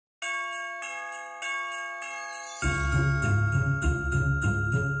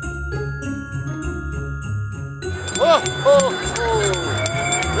Ho, ho, ho.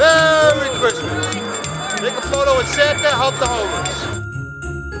 Merry Christmas. Take a photo with Santa, help the homeless.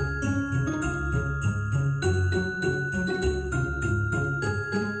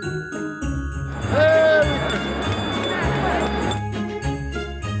 Merry Christmas.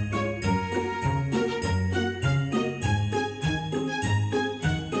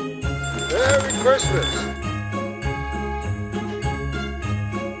 Merry Christmas.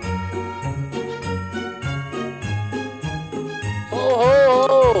 Ho, ho,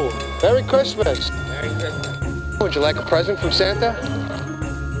 ho! Merry Christmas! Merry Christmas. Would you like a present from Santa?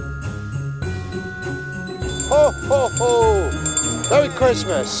 Ho, ho, ho! Merry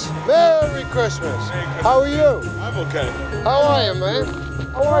Christmas! Merry Christmas! How are you? I'm okay. How are you, man?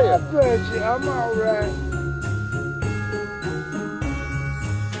 How are you? I'm all right.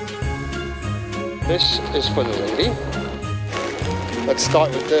 This is for the lady. Let's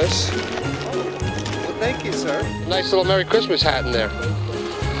start with this. Well, thank you, sir. Nice little Merry Christmas hat in there.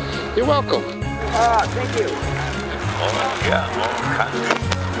 You're welcome. Thank you. Oh, yeah, all kinds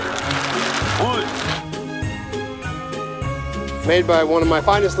of wood. Made by one of my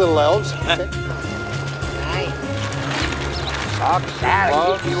finest little elves. Nice. Soft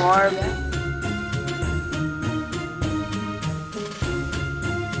salad, keep you warm.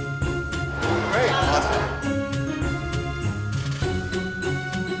 Great, awesome.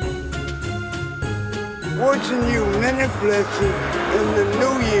 Wishing you many blessings in the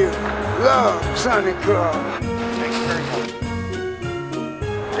new year. Love, Santa Claus. Thanks very much.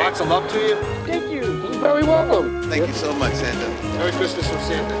 Lots of love to you. Thank you. You're very welcome. Thank you so much, Santa. Merry Christmas from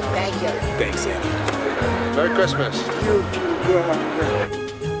Santa. Thank you. Thanks, Santa. Merry Christmas. You too, God.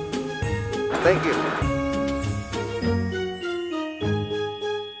 Thank you.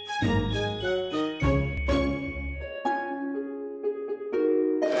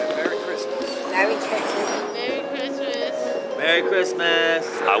 Merry Christmas. Merry Christmas. Merry Christmas. Merry Christmas.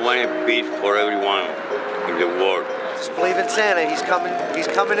 I want a beat for everyone in the world. Just believe in Santa. He's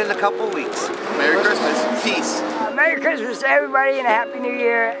coming in a couple weeks. Merry Christmas. Peace. Merry Christmas to everybody and a Happy New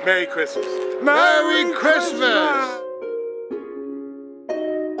Year. Merry Christmas. Merry Christmas.